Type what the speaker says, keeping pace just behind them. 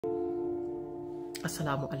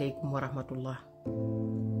Assalamu alaikum wa rahmatullah.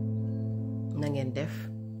 Na ngeen def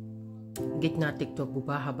gëj naa TikTok bu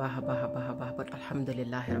baax but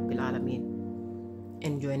alhamdulillahi rabbil alamin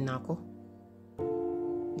enjoy naa ko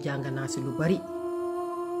jàng naa si lu bari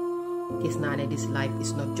gis naa ne this life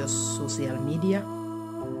is not just social media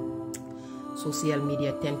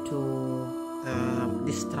tend to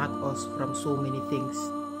distract us from so many things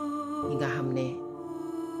yi nga xam ne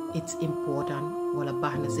it's important wala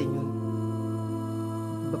baax na sa ñun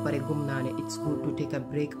ba pare gëm naa ne it's good to take a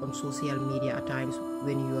break on social media at times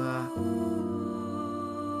when you are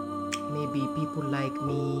maybe people like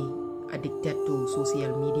me addicted to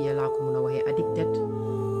social media laa ko mun a waxee addicted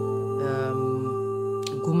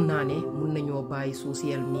gëm naa ne mun nañoo bàyyi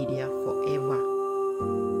social media forever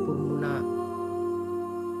pour mun a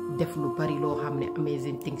def lu bari loo xam ne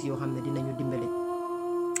amazing things yoo xam ne dinañu dimbale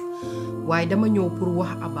waaye dama ñëw pour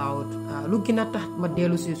wax about lu gën a tax ma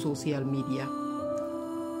dellu si social media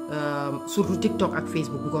surtout TikTok ak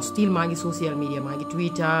Facebook because still maa ngi social media maa ngi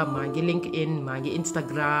Twitter maa ngi LinkedIn maa ngi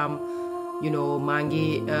Instagram maa ngi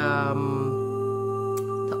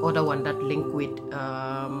the other one that link with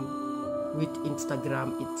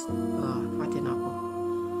Instagram it's fàtte naa ko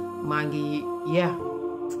maa ngi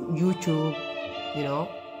YouTube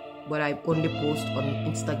but I only post on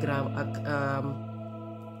Instagram ak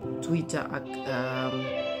Twitter ak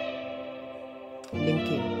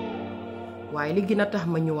LinkedIn waaye li gën a tax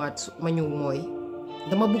ma ñëw mooy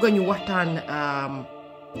dama bëgg ñu waxtaan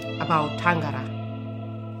about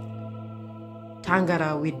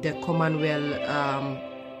Tangara with the Commonwealth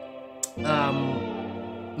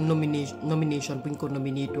nomination buñ ko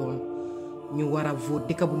nominate woon ñu war a vote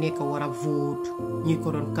dëkk bu nekk war a vote ñuy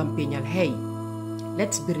ko doon campagnal hey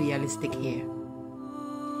let's be realistic here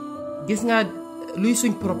gis nga luy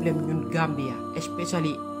suñ problème ñun Gambia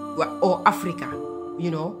especially or Africa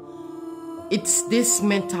it's this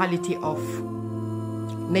mentality of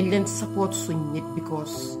nañ leen support suñ nit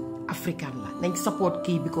because African la nañ support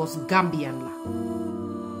kii because Gambian la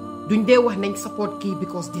duñ dee wax nañ support kii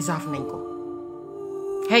because deserve nañ ko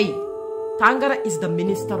hey Tangara is the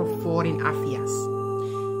Minister of Foreign Affairs.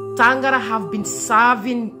 Tangara have been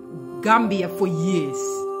serving Gambia for years.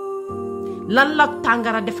 Lan la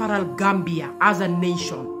Tangara defaral Gambia as a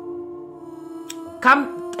nation.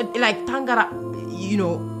 Tangara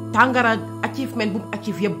Tangara achievement bu mu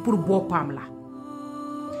achieve yëpp pour boppam la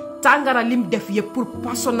Tangara lim def yëpp pour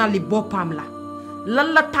personally boppam la lan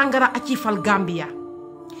la Tangara achieval Gambia.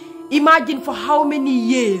 Imagine for how many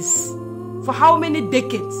years, for how many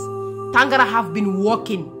decades Tangara have been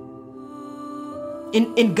working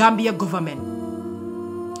in Gambia government.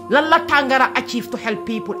 Lan la Tangara achieve to help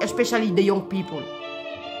people, especially the young people.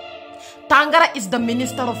 Tangara is the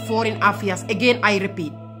Minister of Foreign Affairs. Again, I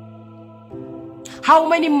repeat. How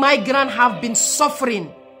many migrants have been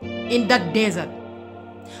suffering in that desert?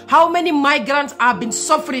 How many migrants have been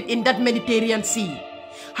suffering in that Mediterranean Sea?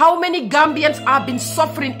 How many Gambians have been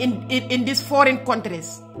suffering in these foreign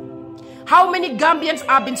countries? How many Gambians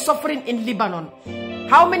have been suffering in Lebanon?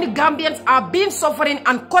 How many Gambians have been suffering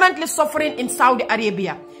and currently suffering in Saudi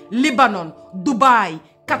Arabia, Lebanon, Dubai,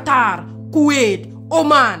 Qatar, Kuwait,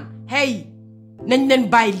 Oman? Hey, nañ leen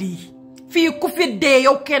bàyyi lii fii ku fi dee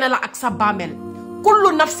yow kenn la ak sa bàmmeel.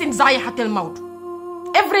 Kullu nafsin zaa'iqatul mawt.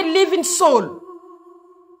 Every living soul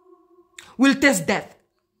will taste death.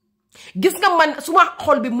 Gis nga man suma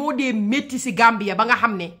xol bi moo dee métti si Gambia ba nga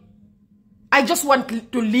xam ne I just want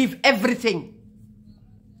to leave everything.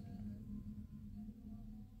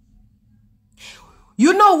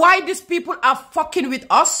 You know why these people are fucking with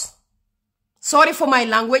us? Sorry for my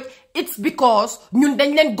language. It's because ñun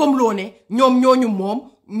dañ leen gomloo ne ñoom ñooñu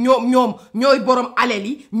moom ñoom ñooy borom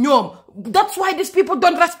aleli ñoom. That's why these people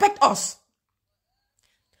don't respect us.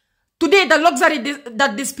 Today, the luxury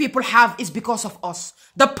that these people have is because of us.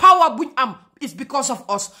 The power buñ am is because of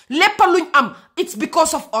us. Lepa luñ am, it's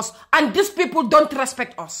because of us. And these people don't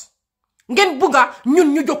respect us. Ngeen buga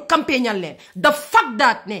ñun ñu jóg campagnal leen. The fact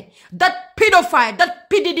that that pedophile, that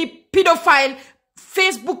pedophile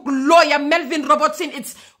Facebook lawyer Melvin Robertson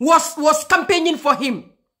was campaigning for him.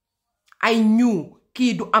 I knew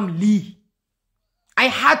kii du am lii. I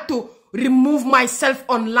had to remove myself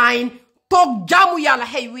online. Talk jaamu yàlla,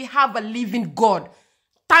 hey, we have a living God.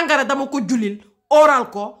 Tangara dama ko julil, oral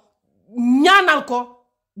ko, ñaanal ko,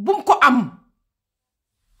 bum ko am.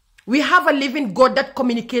 We have a living God that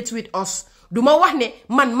communicates with us. Duma wax ne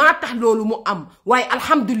man maa tax loolu mu am. Waaye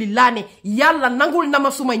alhamdulillah ne yàlla nangul na ma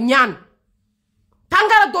suma ñaan.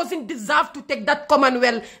 Tangara doesn't deserve to take that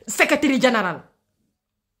Commonwealth Secretary General.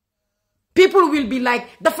 People will be like,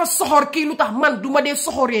 dafa soxor kii lu tax man duma dee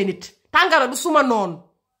soxoree nit. Tangara du suma noon.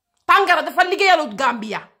 Tangara dafa liggéeyalut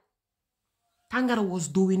Gambia. Tangara was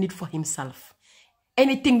doing it for himself.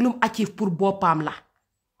 Anything lum achieve pour bopam la.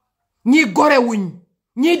 Ñi gore wuñ.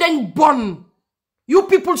 Ñi dañ bon. You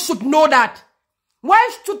people should know that. Why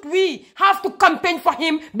should we have to campaign for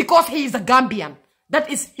him because he is a Gambian? That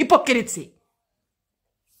is hypocrisy.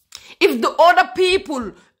 If the other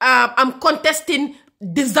people I'm contesting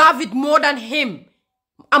deserve it more than him,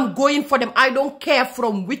 I'm going for them. I don't care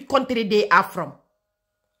from which country they are from.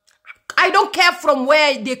 I don't care from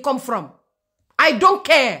where they come from. I don't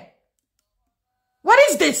care. What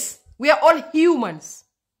is this? We are all humans.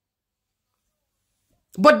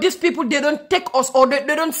 But these people, they don't take us or they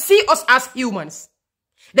don't see us as humans.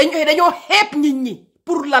 Dañoo xeeb nit ñi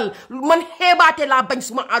pour lal man xeebaate laa bañ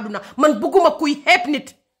suma àdduna man bugguma kuy xeeb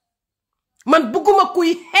nit man bugguma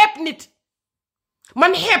kuy xeeb nit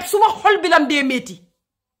man xeeb suma xol bi lam dee metti.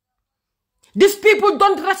 These people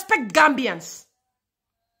don't respect Gambians.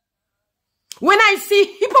 When I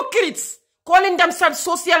see hypocrites calling themselves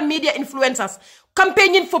social media influencers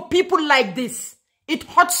campaigning for people like this, it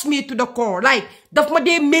hurts me to the core. Like daf ma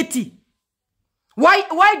dee metti.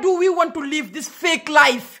 Why do we want to live this fake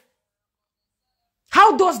life?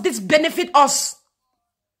 How does this benefit us?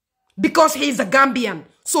 Because he is a Gambian.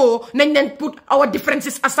 So, then put our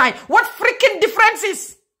differences aside. What freaking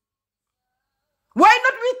differences? Why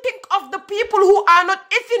not we think of the people who are not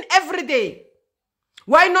eating every day?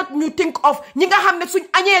 Why not you think of ñi nga xamne suñ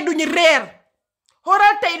añé duñu reer?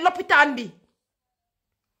 Xoolal tey lopitaan bi.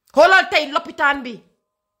 Xoolal tey lopitaan bi.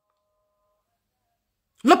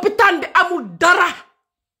 Lopitaan bi amul dara.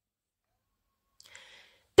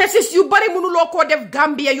 Tesis yu bari mënuloo ko def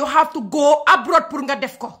Gambia, you have to go abroad pour nga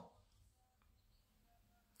def ko.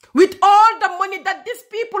 With all the money that these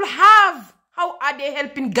people have, how are they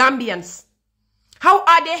helping Gambians? How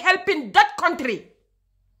are they helping that country?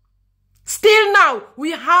 Still now,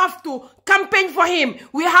 we have to campaign for him.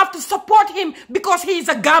 We have to support him because he is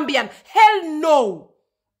a Gambian. Hell no.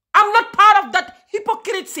 I'm not part of that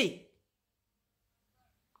hypocrisy.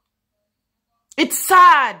 It's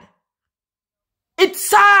sad. It's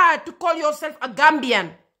sad to call yourself a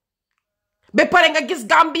Gambian. Bepare nga gis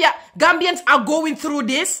Gambians are going through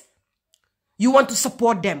this. You want to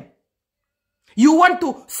support them. You want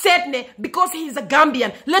to say, because he is a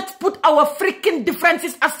Gambian, let's put our freaking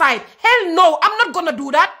differences aside. Hell no, I'm not gonna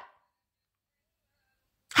do that.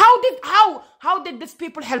 How did these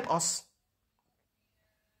people help us?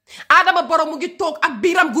 Adama Barrow mu ngi toog ak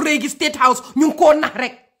biiram gu réy gi State House ñu ngi koo nax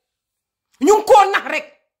rek. Ñu ngi koo nax rek.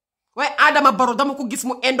 Waaye Adama Barrow dama ko gis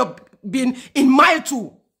mu end up being in mile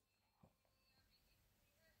 2.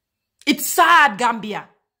 It's sad, Gambia.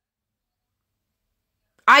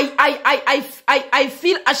 I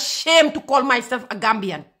feel ashamed to call myself a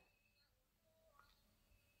Gambian.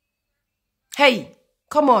 Hey,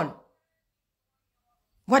 come on.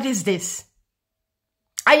 What is this?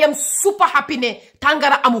 I am super happy ne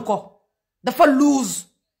Tangara amuko. Dafa lose.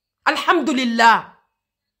 Alhamdulillah.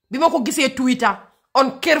 Bima ko gisee Twitter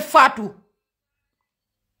on Kër Fatou.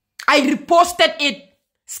 I reposted it,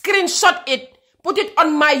 screenshot it, put it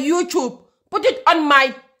on my YouTube, put it on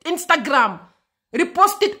my Instagram,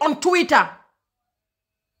 repost it on Twitter.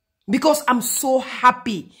 Because I'm so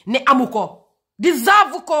happy ne amuko.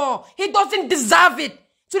 Deserve ko. He doesn't deserve it.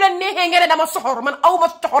 So then ne hengere dama sohor man aw ma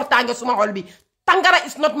sohor tanga suma xol bi. Tangara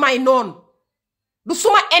is not my known. Du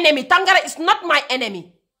suma enemy. Tangara is not my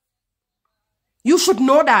enemy. You should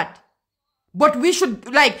know that. But we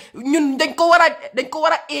should like ñun dañ ko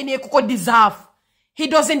wara ene ku ko deserve. He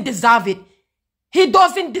doesn't deserve it. He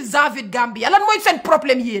doesn't deserve it, Gambia. Lan moy sen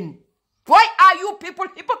problem yeen? Why are you people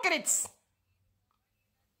hypocrites?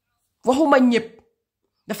 Waxuma ñepp.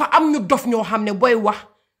 Dafa am ñu dof ñoo xamne boy wax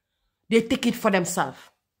they take it for themselves.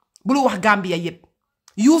 Bulu wax Gambia yépp.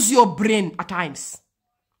 Use your brain at times.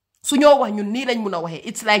 Su ñoo wax ñun ni lañ mëna waxé.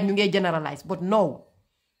 It's like ñu ngay generalize, but no.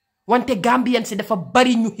 Wante Gambians ci dafa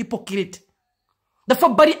bari ñu hypocrite. Dafa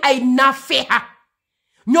bari ay nafeha.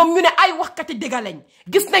 Ñom ñu ne ay waxkati dega lañ.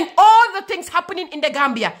 Gis nañ all the things happening in the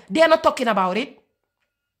Gambia. They are not talking about it.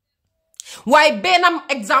 Why benam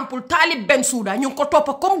example Talib Bensouda ñu ko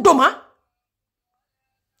topa comme doma.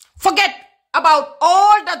 Forget about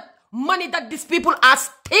all the money that these people are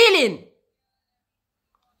stealing.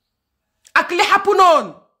 Ak li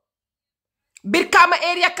hapunon. Birkama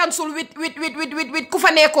area council with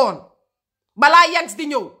kufa nekon. Bala yanks di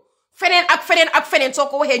ñew. Fenen ak fenen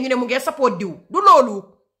soko waxe ñu ne mu ngi support diw. Du lolu.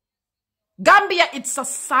 Gambia, it's a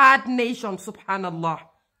sad nation, subhanallah.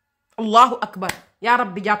 Allahu akbar. Ya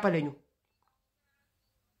Rabbi jappale ñu.